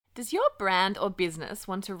Does your brand or business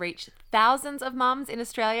want to reach thousands of mums in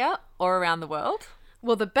Australia or around the world?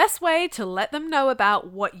 Well, the best way to let them know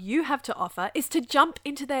about what you have to offer is to jump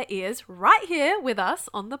into their ears right here with us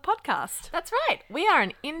on the podcast. That's right. We are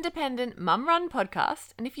an independent mum-run podcast,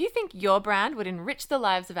 and if you think your brand would enrich the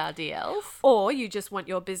lives of our DLs, Or you just want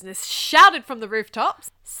your business shouted from the rooftops,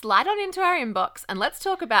 slide on into our inbox and let's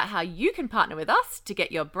talk about how you can partner with us to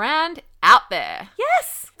get your brand out there.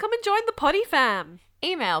 yes, come and join the potty fam.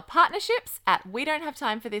 Email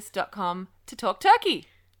partnerships@wedonthavetimeforthis.com to talk turkey.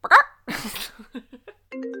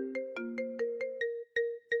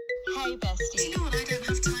 Hey, bestie. Do you know what I don't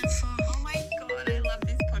have time for? Oh my god, I love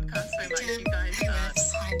this podcast so much, you guys. Hey,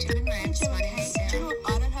 Revs. Hi, Jen and Revs. My name's Do you know Sarah. what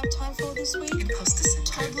I don't have time for this week? Imposter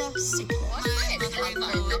syndrome. Toddler sickness. My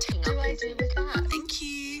mother-in-law. What do I do with that? Thank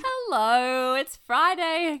you. Hello, it's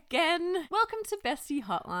Friday again. Welcome to Bestie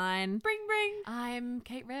Hotline. Bring, bring. I'm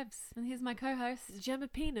Kate Revs, and here's my co-host. Gemma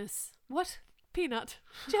Penis. What? Peanut.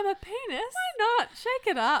 Gemma Penis? Why not? Shake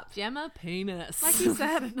it up. Gemma Penis. Like you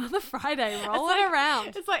said, another Friday. Roll It's it like-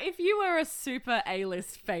 around. It's like if you were a super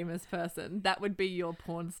A-list famous person, that would be your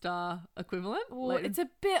porn star equivalent. Well, Like- it's a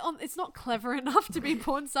bit on. It's not clever enough to be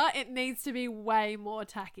porn star. It needs to be way more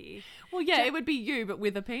tacky. well, yeah, it would be you, but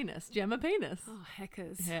with a penis. Gemma Penis. Oh,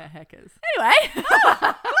 heckers. Yeah, heckers. Anyway.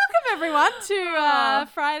 Welcome everyone to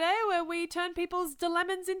Friday, where we turn people's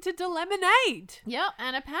dilemmas into dilemonade. Yep,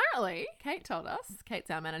 and apparently, Kate's our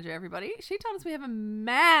manager, everybody. She told us we have a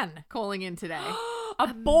man calling in today.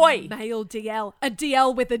 a boy. Male DL. A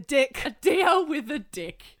DL with a dick. A DL with a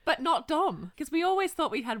dick. But not Dom. Because we always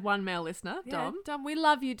thought we had one male listener, Yeah, Dom. Dom, we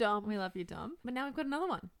love you, Dom. We love you, Dom. But now we've got another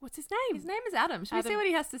one. What's his name? His name is Adam. Should we see Adam. what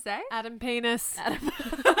he has to say? Adam Penis. Adam.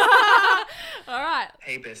 All right.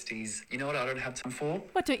 Hey besties, you know what I don't have time for?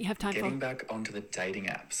 What don't you have time Getting for? back onto the dating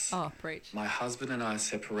apps. Oh, preach. My husband and I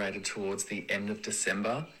separated towards the end of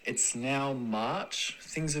December. It's now March,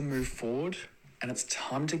 things have moved forward, and it's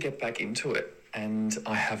time to get back into it. And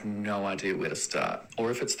I have no idea where to start, or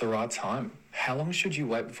if it's the right time. How long should you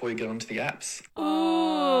wait before you get onto the apps?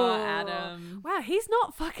 Oh, Ooh. Adam. Wow, he's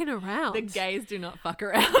not fucking around. The gays do not fuck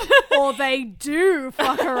around. Or they do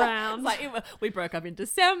fuck around. It's like, we broke up in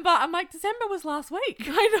December. I'm like, December was last week.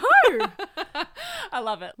 I know. I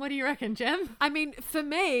love it. What do you reckon, Jem? I mean, for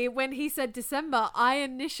me, when he said December, I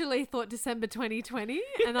initially thought December 2020.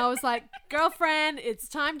 And I was like, girlfriend, it's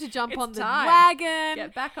time to jump It's on the time. wagon.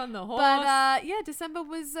 Get back on the horse. But yeah, December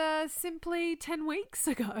was simply 10 weeks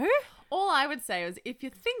ago. All I would say is if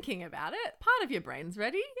you're thinking about it, part of your brain's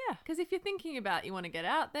ready. Yeah. Because if you're thinking about you want to get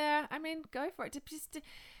out there, I mean, go for it.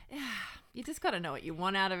 You just got to know what you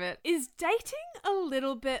want out of it. Is dating a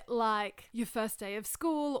little bit like your first day of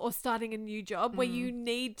school or starting a new job where you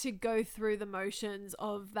need to go through the motions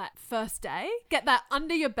of that first day, get that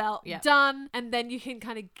under your belt, Yeah. done, and then you can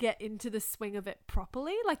kind of get into the swing of it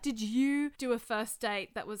properly? Like, did you do a first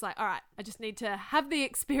date that was like, all right, I just need to have the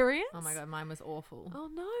experience? Oh my God, mine was awful. Oh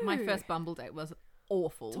no. My first Bumble date was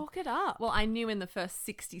awful. Talk it up. Well, I knew in the first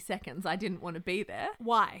 60 seconds I didn't want to be there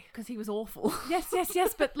Why? because he was awful. Yes,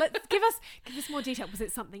 but let's give us more detail. Was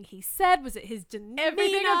it something he said? Was it his demeanor?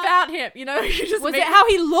 Everything about him, you know, you just Was meet- it how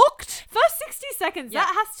he looked? First 60 seconds. Yeah.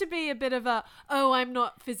 That has to be a bit of a, oh, I'm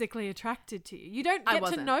not physically attracted to you. You don't I get to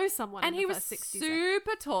wasn't. know someone And in he the was first 60 seconds.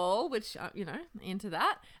 super tall, which, you know, into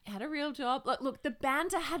that. Had a real job. Look, the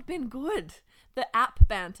banter had been good. The app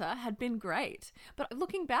banter had been great. But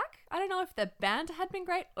looking back, I don't know if the banter had been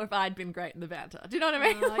great or if I'd been great in the banter. Do you know what I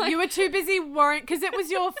mean? Like- You were too busy worrying because it was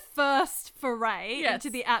your first foray Yes. into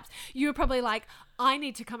the apps. You were probably like, I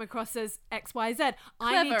need to come across as XYZ.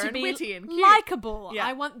 I need Clever to and be witty and cute. likable. Yeah.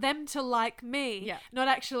 I want them to like me. Yeah. Not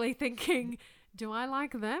actually thinking, do I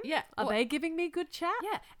like them? Yeah. Are Or- they giving me good chat?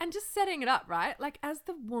 Yeah, and just setting it up, right? Like as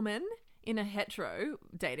the woman in a hetero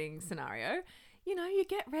dating scenario, you know, you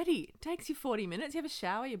get ready. It takes you 40 minutes. You have a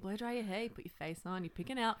shower, you blow dry your hair, you put your face on, you pick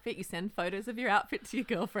an outfit, you send photos of your outfit to your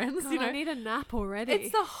girlfriends. God, you know, I need a nap already.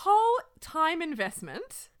 it's the whole time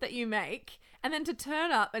investment that you make, and then to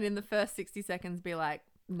turn up and in the first 60 seconds be like,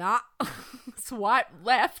 nah, swipe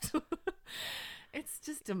left. It's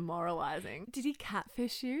just demoralizing. Did he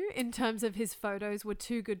catfish you in terms of his photos were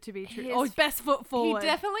too good to be true? His- Or best foot forward? He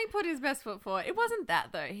definitely put his best foot forward. It wasn't that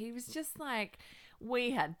though. He was just like,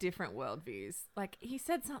 we had different worldviews. Like, he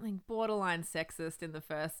said something borderline sexist in the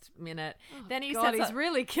first minute. Then he God, said he's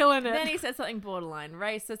really killing it. then he said something borderline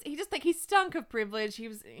racist. He just, like, he stunk of privilege. He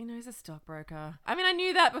was, he's a stockbroker. I mean, I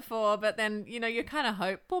knew that before, but then, you kind of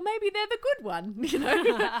hope, well, maybe they're the good one,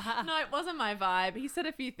 No, it wasn't my vibe. He said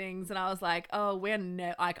a few things and I was like, oh,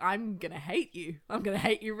 I'm going to hate you. I'm going to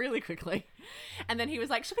hate you really quickly. And then he was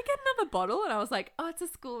like, should we get another bottle? And I was like, oh, it's a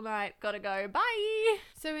school night. Gotta go. Bye.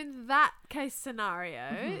 So in that case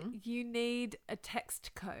scenario, you need a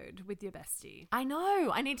text code with your bestie. I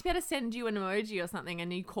know. I need to be able to send you an emoji or something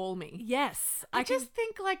and you call me. Yes. I just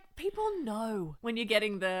think, like, people know when you're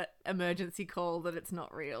getting the emergency call that it's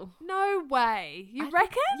not real. No way. You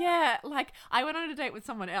reckon? Yeah, like, I went on a date with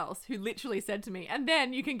someone else who literally said to me, and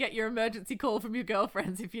then you can get your emergency call from your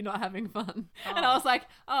girlfriends if you're not having fun. And I was like,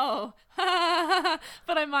 oh,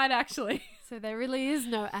 but I might actually. So there really is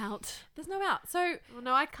no out. There's no out. So, Well,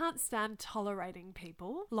 no, I can't stand tolerating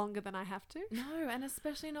people longer than I have to. no, and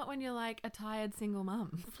especially not when you're like a tired single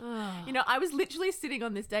mum. Oh. I was literally sitting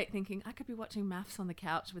on this date thinking I could be watching maths on the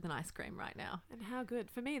couch with an ice cream right now. And how good.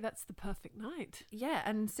 For me, that's the perfect night. Yeah,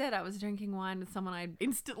 and instead I was drinking wine with someone I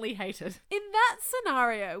instantly hated. In that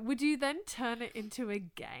scenario, would you then turn it into a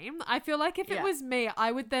game? I feel like if it Yeah. was me,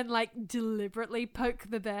 I would then like deliberately poke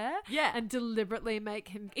the bear Yeah. and deliberately make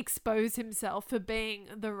him expose himself for being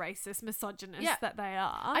the racist misogynist Yeah. that they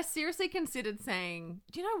are. I seriously considered saying,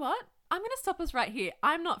 do you know what? I'm going to stop us right here.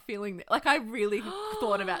 I'm not feeling that. Like, I really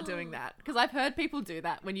thought about doing that because I've heard people do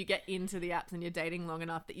that when you get into the apps and you're dating long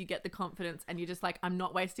enough that you get the confidence and you're just like, I'm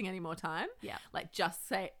not wasting any more time. Yeah. Like, just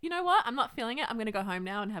say, you know what? I'm not feeling it. I'm going to go home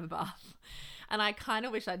now and have a bath. And I kind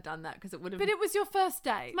of wish I'd done that because it would have But it was your first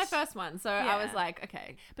date. my first one. So I Yeah. was like,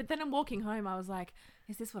 okay. But then I'm walking home. I was like,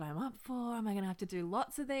 is this what I'm up for? Am I going to have to do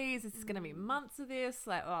lots of these? Is this going to be months of this?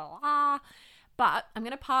 Like, But I'm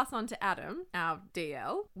going to pass on to Adam, our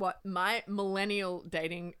DL, what my millennial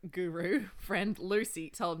dating guru friend Lucy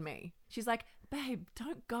told me. She's like, babe,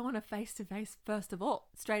 don't go on a face-to-face first of all,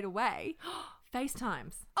 straight away.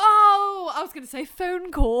 FaceTimes. Oh, I was going to say phone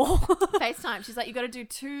call. FaceTime. She's like, you got to do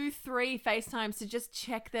 2-3 FaceTimes to just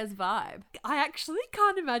check there's vibe. I actually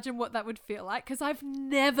can't imagine what that would feel like because I've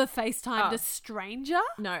never FaceTimed Oh. a stranger.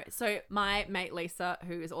 No, so my mate Lisa,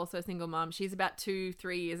 who is also a single mum, she's about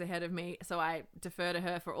 2-3 years ahead of me, so I defer to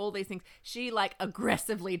her for all these things. She like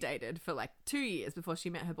aggressively dated for like 2 years before she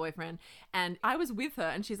met her boyfriend, and I was with her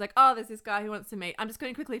and she's like, oh, there's this guy who wants to meet, I'm just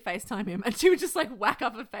going to quickly FaceTime him, and she would just like whack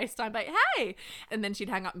up a FaceTime like, hey, and then she'd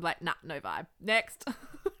hang up and be like, nah, no vibe, next.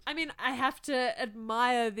 I mean, I have to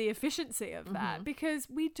admire the efficiency of that because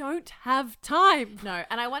we don't have time. No,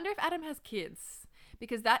 and I wonder if Adam has kids.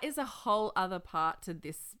 Because that is a whole other part to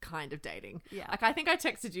this kind of dating. Yeah. Like, I think I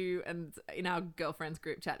texted you and in our girlfriends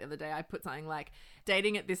group chat the other day, I put something like,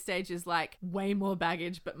 dating at this stage is like way more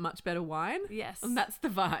baggage, but much better wine. Yes. And that's the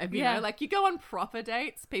vibe, you Yeah. know? Like, you go on proper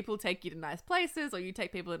dates, people take you to nice places, or you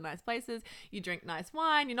take people to nice places, you drink nice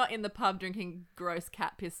wine, you're not in the pub drinking gross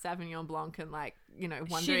cat piss Sauvignon Blanc and like, wondering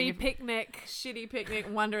Shitty if... picnic.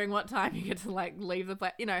 Wondering what time you get to like leave the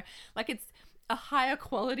place, like it's a higher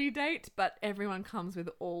quality date, but everyone comes with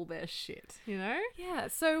all their shit, Yeah.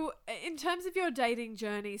 So, in terms of your dating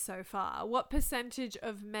journey so far, what percentage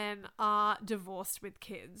of men are divorced with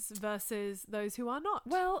kids versus those who are not?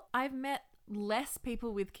 Well, I've met less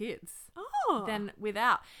people with kids Oh. than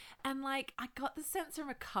without. And like, I got the sense from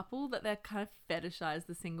a couple that they're kind of fetishize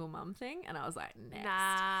the single mum thing. And I was like, next.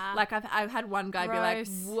 Nah. Like, I've had one guy be like,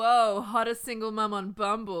 Gross. whoa, hottest single mum on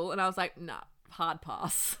Bumble. And I was like, nah. Hard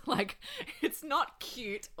pass. Like, it's not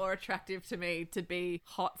cute or attractive to me to be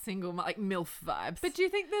hot single, like MILF vibes. But do you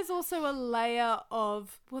think there's also a layer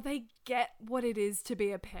of, will they get what it is to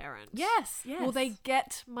be a parent? yes. Will they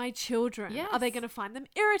get my children? Yes. Are they going to find them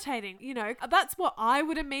irritating? That's what I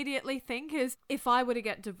would immediately think is if I were to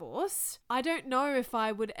get divorced, I don't know if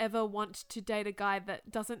I would ever want to date a guy that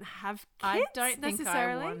doesn't have kids I don't think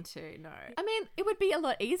necessarily. I want to, no. I mean, it would be a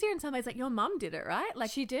lot easier in some ways. Like, your mum did it, right?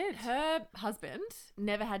 Like, She did. Her husband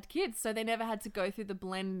never had kids, so they never had to go through the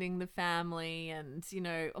blending the family and,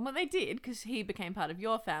 well, they did because he became part of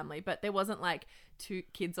your family, but there wasn't like 2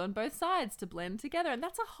 kids on both sides to blend together, and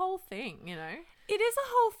that's a whole thing, It is a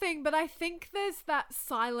whole thing, but I think there's that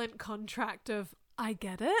silent contract of, I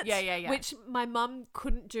get it. Yeah. Which my mum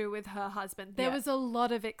couldn't do with her husband. There Yeah. was a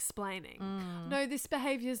lot of explaining. No, this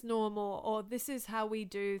behavior's normal, or this is how we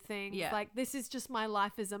do things. Yeah. Like, this is just my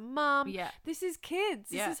life as a mum. Yeah. This is kids.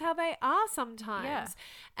 This Yeah. is how they are sometimes. Yeah.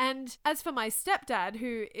 And as for my stepdad,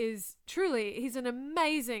 who is truly, he's an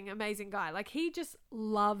amazing, amazing guy. Like, he just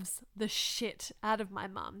loves the shit out of my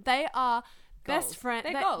mum. They are Goals. best friends.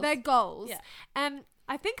 They're goals. They're goals. Yeah. And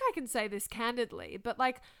I think I can say this candidly, but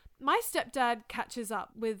like my stepdad catches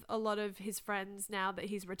up with a lot of his friends now that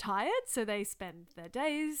he's retired. So they spend their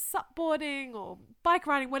days supboarding or bike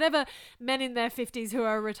riding, whatever men in their 50s who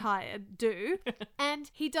are retired do.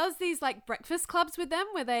 And he does these like breakfast clubs with them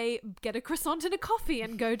where they get a croissant and a coffee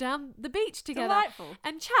and go down the beach together Delightful.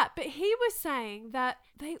 and chat. But he was saying that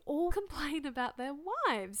they all complain about their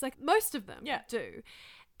wives. Like most of them do.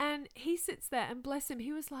 And he sits there and bless him,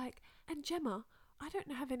 he was like, and Gemma, I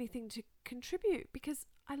don't have anything to contribute because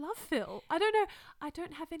I love Phil. I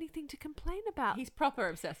don't have anything to complain about. He's proper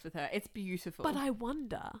obsessed with her. It's beautiful. But I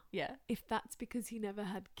wonder yeah. if that's because he never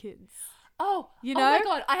had kids. Oh, You Oh my know?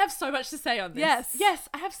 God, I have so much to say on this. Yes. Yes,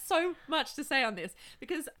 I have so much to say on this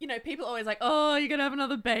because, you know, people always like, oh, you're going to have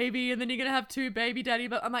another baby and then you're going to have 2 baby daddy.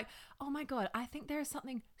 But I'm like, oh my God, I think there is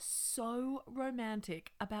something so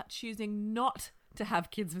romantic about choosing not to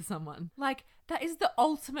have kids with someone. Like, that is the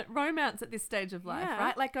ultimate romance at this stage of life, Yeah.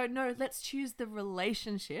 right? Like, go, no, let's choose the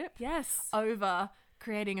relationship Yes. over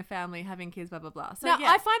creating a family, having kids, blah, blah, blah. So, Now, yeah.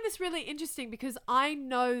 I find this really interesting because I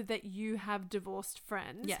know that you have divorced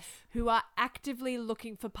friends Yes. who are actively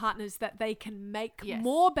looking for partners that they can make Yes.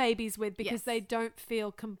 more babies with because Yes. they don't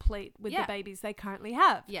feel complete with Yeah. the babies they currently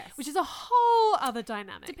have. Yes. Which is a whole other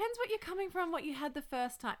dynamic. Depends what you're coming from, what you had the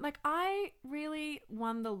first time. Like, I really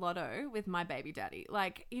won the lotto with my baby daddy.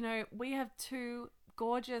 Like, you know, we have 2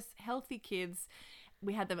 gorgeous, healthy kids.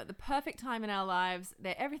 We had them at the perfect time in our lives.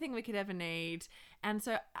 They're everything we could ever need. And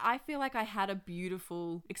so I feel like I had a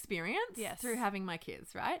beautiful experience Yes. through having my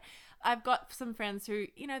kids, right? I've got some friends who,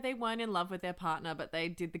 you know, they weren't in love with their partner, but they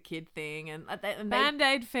did the kid thing and they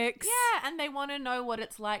Band-Aid fix. yeah, and they want to know what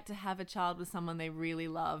it's like to have a child with someone they really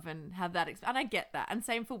love and have that and I get that. And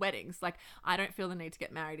same for weddings. Like, I don't feel the need to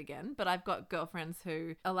get married again, but I've got girlfriends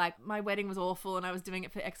who are like, my wedding was awful and I was doing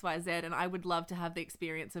it for XYZ and I would love to have the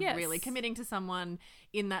experience of Yes. really committing to someone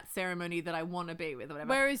in that ceremony that I want to be with or whatever.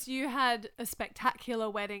 Whereas you had a spectacular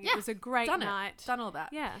wedding. Yeah, It was a great done night. it, done all that.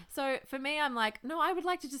 Yeah. So for me, I'm like, no, I would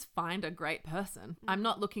like to just find a great person. I'm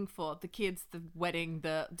not looking for the kids, the wedding,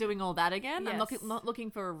 the doing all that again. I'm Yes. not looking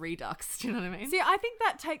for a redux. Do you know what I mean? See, I think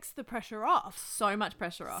that takes the pressure off So much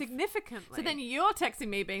pressure off. significantly. So then you're texting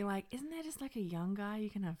me being like, isn't there just like a young guy you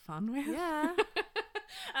can have fun with? Yeah.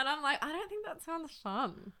 And I'm like, I don't think that sounds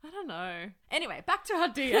fun. I don't know. Anyway, back to our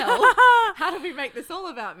DL. How do we make this all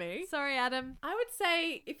about me? Sorry, Adam. I would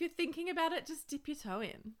say if you're thinking about it, just dip your toe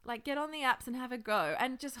in. Like, get on the apps and have a go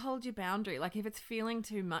and just hold your boundary. Like, if it's feeling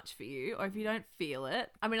too much for you or if you don't feel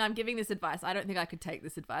it. I mean, I'm giving this advice. I don't think I could take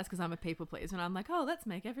this advice because I'm a people pleaser and I'm like, oh, let's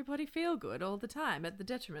make everybody feel good all the time at the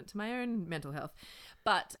detriment to my own mental health.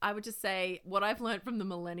 But I would just say what I've learned from the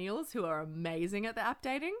millennials who are amazing at the app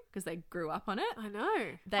dating because they grew up on it. I know.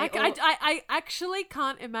 They I actually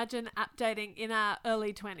can't imagine app dating in our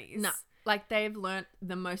early 20s. No. Like, they've learnt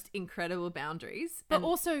the most incredible boundaries. But and-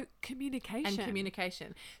 also communication. and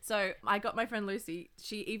communication. So I got my friend Lucy,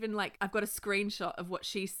 she even like, I've got a screenshot of what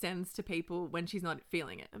she sends to people when she's not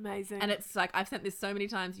feeling it. Amazing. And it's like, I've sent this so many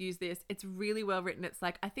times, use this. It's really well written. It's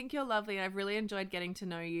like, I think you're lovely and I've really enjoyed getting to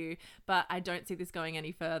know you, but I don't see this going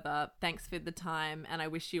any further. Thanks for the time and I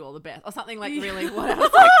wish you all the best. Or something like really whatever.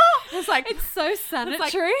 It's like, It's so it's sanitary.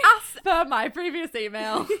 like, as per my previous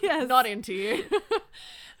email, Yes. not into you.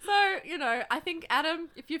 So, you know, I think, Adam,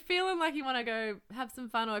 if you're feeling like you want to go have some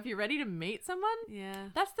fun or if you're ready to meet someone, Yeah.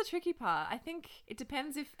 that's the tricky part. I think it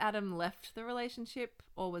depends if Adam left the relationship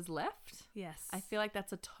or was left. Yes. I feel like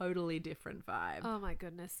that's a totally different vibe. Oh my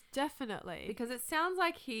goodness. Definitely. Because it sounds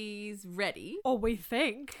like he's ready. or we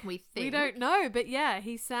think. We We think. don't know, but yeah,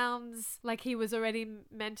 he sounds like he was already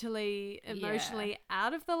mentally, emotionally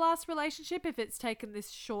out of the last relationship if it's taken this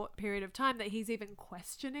short period of time that he's even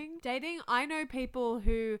questioning dating. I know people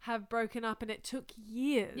who have broken up and it took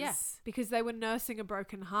years Yes. because they were nursing a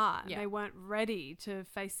broken heart and Yeah. they weren't ready to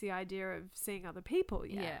face the idea of seeing other people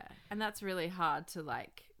yet. Yeah. And that's really hard to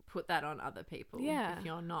like put that on other people. Yeah. If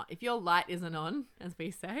you're not, if your light isn't on, as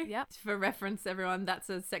we say. Yep. For reference, everyone, that's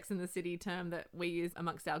a Sex in the City term that we use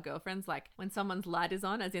amongst our girlfriends. Like when someone's light is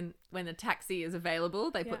on, as in when the taxi is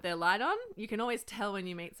available, they Yeah. put their light on. You can always tell when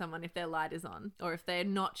you meet someone if their light is on or if they're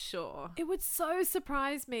not sure. It would so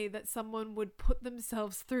surprise me that someone would put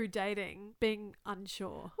themselves through dating being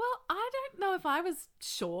unsure. Well, I don't know if I was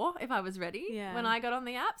sure if I was ready Yeah. when I got on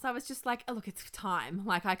the apps. I was just like, oh, look, it's time.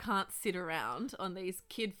 Like, I can't sit around on these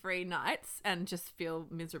kid-free nights and just feel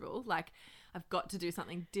miserable. Like, I've got to do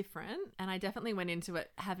something different. And I definitely went into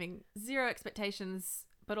it having zero expectations,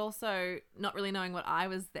 but also not really knowing what I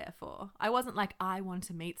was there for. I wasn't like, I want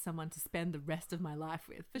to meet someone to spend the rest of my life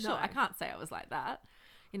with. For sure, No. I can't say I was like that.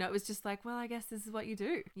 You know, it was just like, well, I guess this is what you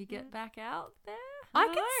do. You get back out there. I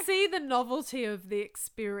don't can know. see the novelty of the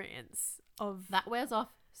experience of That wears off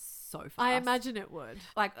so fast. I imagine it would.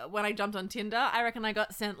 Like when I jumped on Tinder, I reckon I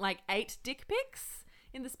got sent like 8 dick pics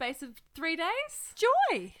in the space of 3 days.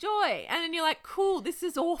 Joy. And then you're like, cool, this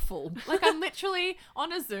is awful. Like I'm literally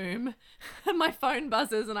on a Zoom and my phone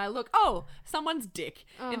buzzes and I look, oh, someone's dick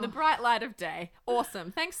in the bright light of day.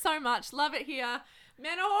 Awesome. Thanks so much. Love it here.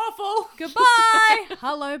 Men are awful. Goodbye.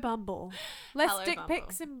 Hello, Bumble. Less Hello, dick Bumble.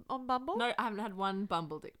 pics on Bumble? No, I haven't had one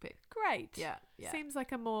Bumble dick pic. Great. Yeah. Seems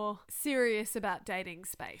like a more serious about dating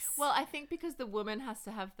space. Well, I think because the woman has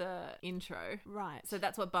to have the intro. right. So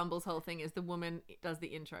that's what Bumble's whole thing is. The woman does the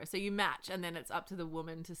intro. So you match and then it's up to the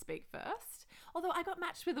woman to speak first. Although I got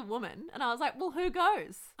matched with a woman and I was like, well, who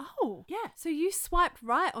goes? Oh. Yeah. So you swiped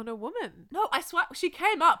right on a woman. No, I swiped. She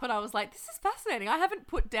came up and I was like, this is fascinating. I haven't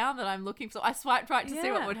put down that I'm looking for. I swiped right to see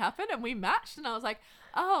what Yeah. would happen and we matched and I was like,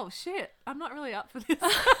 oh shit, I'm not really up for this.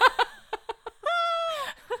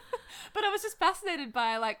 But I was just fascinated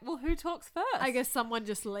by like, well, who talks first? I guess someone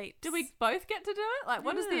just leaps. Do we both get to do it? Like,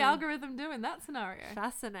 what does the Yeah. algorithm do in that scenario?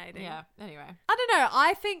 Fascinating. Yeah. Anyway. I don't know.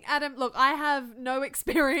 I think, Adam, look, I have no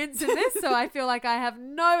experience in this, so I feel like I have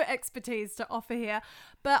no expertise to offer here.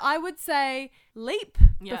 But I would say leap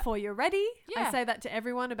Yeah. before you're ready. Yeah. I say that to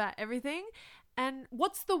everyone about everything. And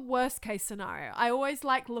what's the worst case scenario? I always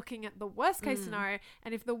like looking at the worst case scenario.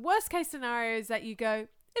 And if the worst case scenario is that you go,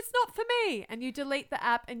 it's not for me, and you delete the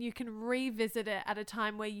app and you can revisit it at a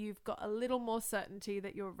time where you've got a little more certainty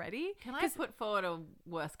that you're ready. Can I put forward a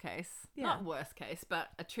worst case? Yeah. Not worst case, but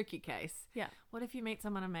a tricky case. Yeah. What if you meet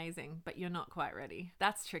someone amazing, but you're not quite ready?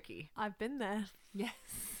 That's tricky. I've been there. Yes.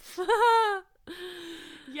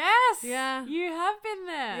 Yes. Yeah. You have been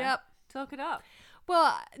there. Yep. Talk it up.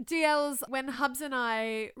 Well, DLs, when Hubs and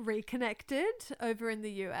I reconnected over in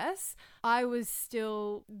the US, I was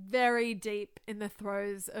still very deep in the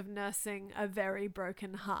throes of nursing a very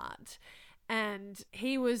broken heart. And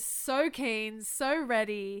he was so keen, so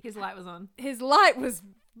ready. His light was on. His light was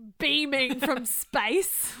beaming from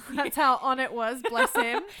space. That's how on it was, bless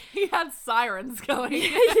him. He had sirens going.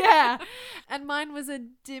 Yeah. And mine was a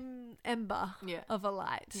dim ember Yeah. of a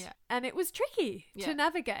light. Yeah. And it was tricky Yeah. to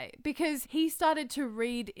navigate because he started to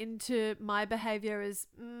read into my behavior as,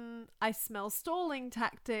 I smell stalling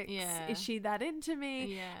tactics. Yeah. Is she that into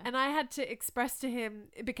me? Yeah. And I had to express to him,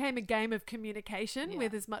 it became a game of communication Yeah.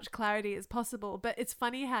 with as much clarity as possible. But it's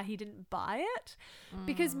funny how he didn't buy it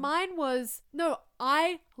because mine was, no,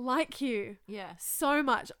 I like you Yeah. so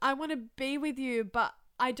much. I want to be with you, but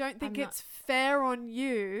I don't think I'm not- it's fair on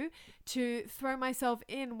you to throw myself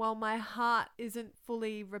in while my heart isn't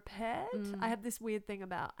fully repaired. I have this weird thing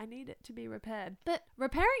about I need it to be repaired. But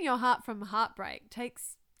repairing your heart from heartbreak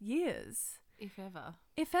takes years, If ever.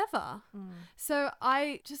 if ever. So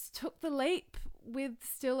I just took the leap with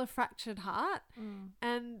still a fractured heart.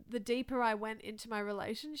 And the deeper I went into my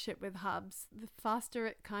relationship with Hubs, the faster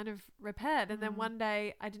it kind of repaired. And then one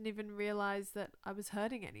day I didn't even realize that I was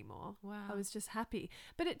hurting anymore. Wow. I was just happy.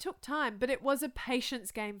 But it took time. But it was a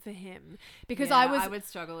patience game for him because Yeah, I would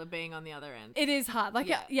struggle with being on the other end. it is hard. Like,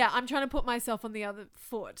 Yeah. yeah, I'm trying to put myself on the other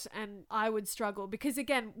foot and I would struggle because,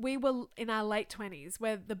 again, we were in our late 20s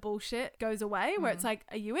where the bullshit goes away, where it's like,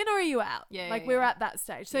 are you in or are you out? Yeah, Like, yeah, we were yeah. at that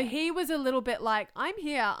stage. So Yeah. he was a little bit like, I'm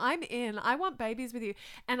here, I'm in, I want babies with you.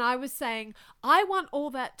 And I was saying, I want all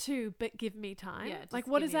that too, but give me time. Yeah, just like,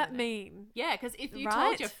 what give does me a that minute. mean? Yeah, because if you Right?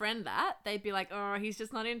 told your friend that, they'd be like, oh, he's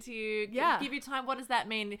just not into you. Yeah. Give you time. What does that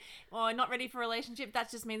mean? Oh, not ready for a relationship. That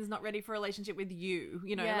just means not ready for a relationship with you.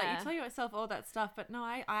 You know, like Yeah. you tell yourself all that stuff. But no,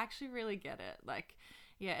 I actually really get it. Like,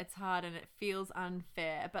 yeah, it's hard and it feels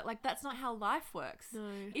unfair. But like, that's not how life works.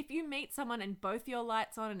 No. If you meet someone and both your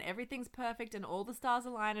lights on and everything's perfect and all the stars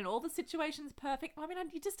align and all the situations perfect, I mean,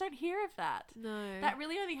 you just don't hear of that. No. That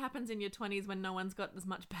really only happens in your 20s when no one's got as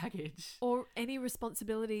much baggage. or any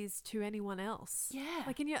responsibilities to anyone else. Yeah.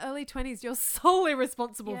 Like in your early 20s, you're solely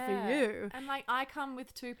responsible for Yeah. you. And like, I come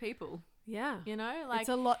with 2 people, Yeah. you know, like, it's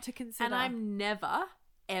a lot to consider. and I'm never,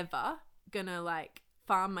 ever gonna like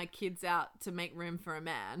farm my kids out to make room for a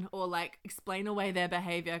man or like explain away their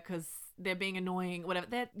behavior because they're being annoying, whatever.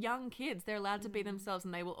 They're young kids. They're allowed to be themselves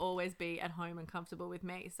and they will always be at home and comfortable with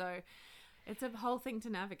me. So it's a whole thing to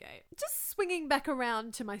navigate. Just swinging back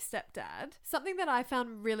around to my stepdad, something that I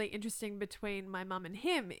found really interesting between my mum and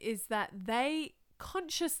him is that they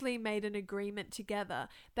consciously made an agreement together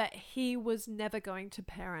that he was never going to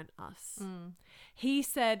parent us. He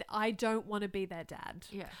said, I don't want to be their dad.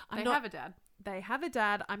 Yeah. I'm They not- have a dad. They have a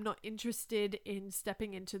dad. I'm not interested in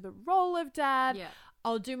stepping into the role of dad. Yeah.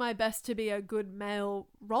 I'll do my best to be a good male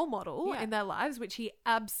role model Yeah. in their lives, which he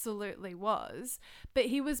absolutely was. But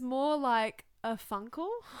he was more like, a funkle,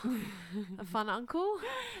 a fun uncle.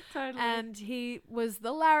 Totally. And he was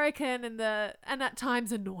the larrikin and at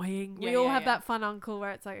times annoying. We Yeah, all yeah, have yeah. that fun uncle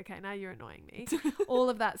where it's like, okay, now you're annoying me. All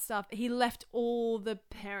of that stuff. He left all the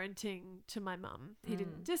parenting to my mum. He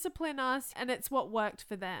didn't discipline us, and it's what worked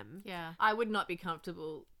for them. Yeah. I would not be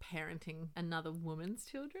comfortable parenting another woman's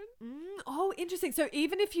children. Oh, interesting. So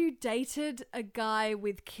even if you dated a guy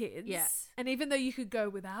with kids, Yeah. and even though you could go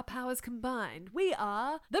with our powers combined, we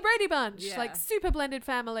are the Brady Bunch, Yeah. like super blended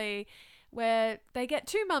family where they get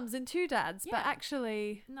 2 mums and 2 dads, but Yeah.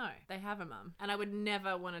 actually, No, they have a mum. And I would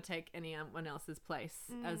never want to take anyone else's place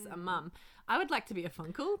as a mum. I would like to be a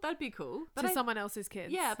funkle. That'd be cool. to someone else's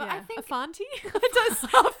kids. Yeah, but I think- a fanty. a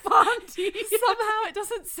fanty. Somehow it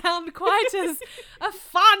doesn't sound quite as a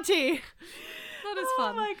fanty. Not as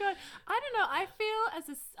fun. Oh my God. I don't know. I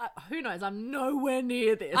feel who knows? I'm nowhere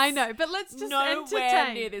near this. I know, but let's just nowhere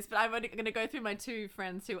entertain. near this, but I'm only going to go through my 2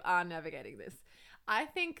 friends who are navigating this. I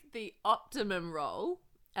think the optimum role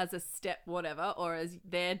as a step whatever or as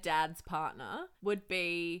their dad's partner would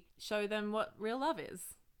be show them what real love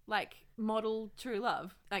is. Like model true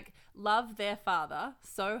love. Like love their father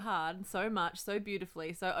so hard, so much, so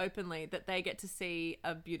beautifully, so openly that they get to see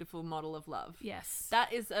a beautiful model of love. Yes.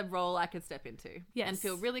 That is a role I could step into Yes. and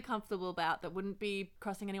feel really comfortable about, that wouldn't be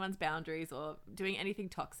crossing anyone's boundaries or doing anything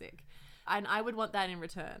toxic. And I would want that in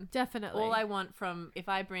return. Definitely. All I want from, if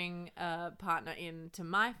I bring a partner into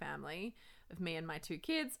my family of me and my 2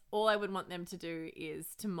 kids, all I would want them to do is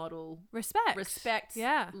to model respect.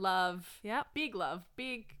 Yeah. love, Yep.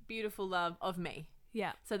 big, beautiful love of me.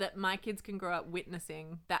 Yeah. So that my kids can grow up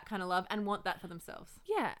witnessing that kind of love and want that for themselves.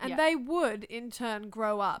 Yeah, and Yeah. they would in turn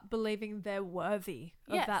grow up believing they're worthy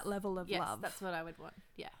of Yes. that level of Yes, love. that's what I would want.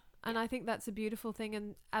 Yeah. And I think that's a beautiful thing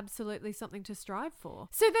and absolutely something to strive for.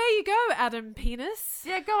 So there you go, Adam Penis.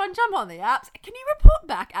 Yeah, go on, jump on the apps. Can you report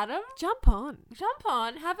back, Adam? Jump on. Jump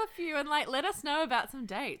on, have a few, and let us know about some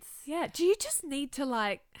dates. Yeah, do you just need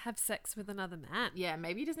to have sex with another man? Yeah,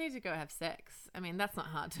 maybe you just need to go have sex. I mean, that's not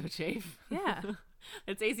hard to achieve. Yeah.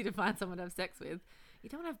 It's easy to find someone to have sex with. You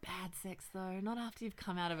don't want to have bad sex, though. Not after you've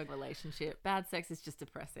come out of a relationship. Bad sex is just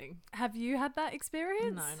depressing. Have you had that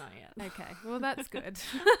experience? No, not yet. Okay, well that's good.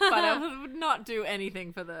 But I would not do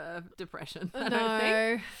anything for the depression, I don't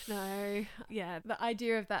think. No. Yeah, the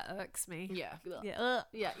idea of that irks me. Yeah. Yeah. Ugh.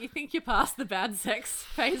 Yeah, you think you're past the bad sex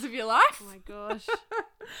phase of your life? Oh my gosh.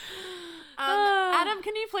 Adam,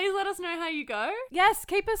 can you please let us know how you go? Yes,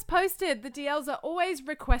 keep us posted. The DLs are always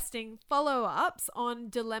requesting follow-ups on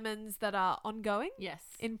dilemmas that are ongoing, Yes.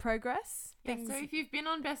 in progress. Yeah, Things so if you've been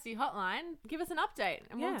on Bestie Hotline, give us an update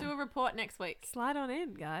and Yeah. we'll do a report next week. slide on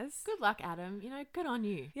in, guys. Good luck, Adam. Good on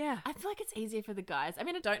you. Yeah. I feel like it's easier for the guys. I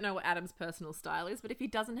mean, I don't know what Adam's personal style is, but if he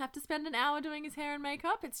doesn't have to spend an hour doing his hair and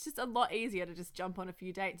makeup, it's just a lot easier to just jump on a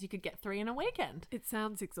few dates. You could get 3 in a weekend. It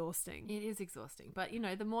sounds exhausting. It is exhausting, but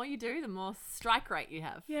the more you do, the more strike rate you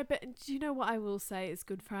have. Yeah, but do you know what I will say is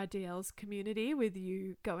good for our DLs community with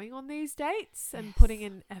you going on these dates and putting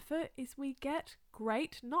in effort is we get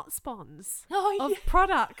great not spons Oh, of yeah.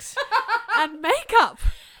 product and makeup.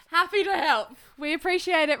 Happy to help. We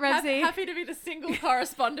appreciate it, Revsy. Happy to be the single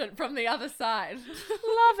correspondent from the other side.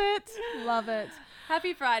 Love it. Love it.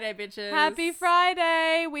 Happy Friday, bitches. Happy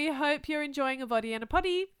Friday. We hope you're enjoying a body and a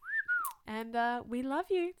potty. And we love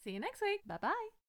you. See you next week. Bye-bye.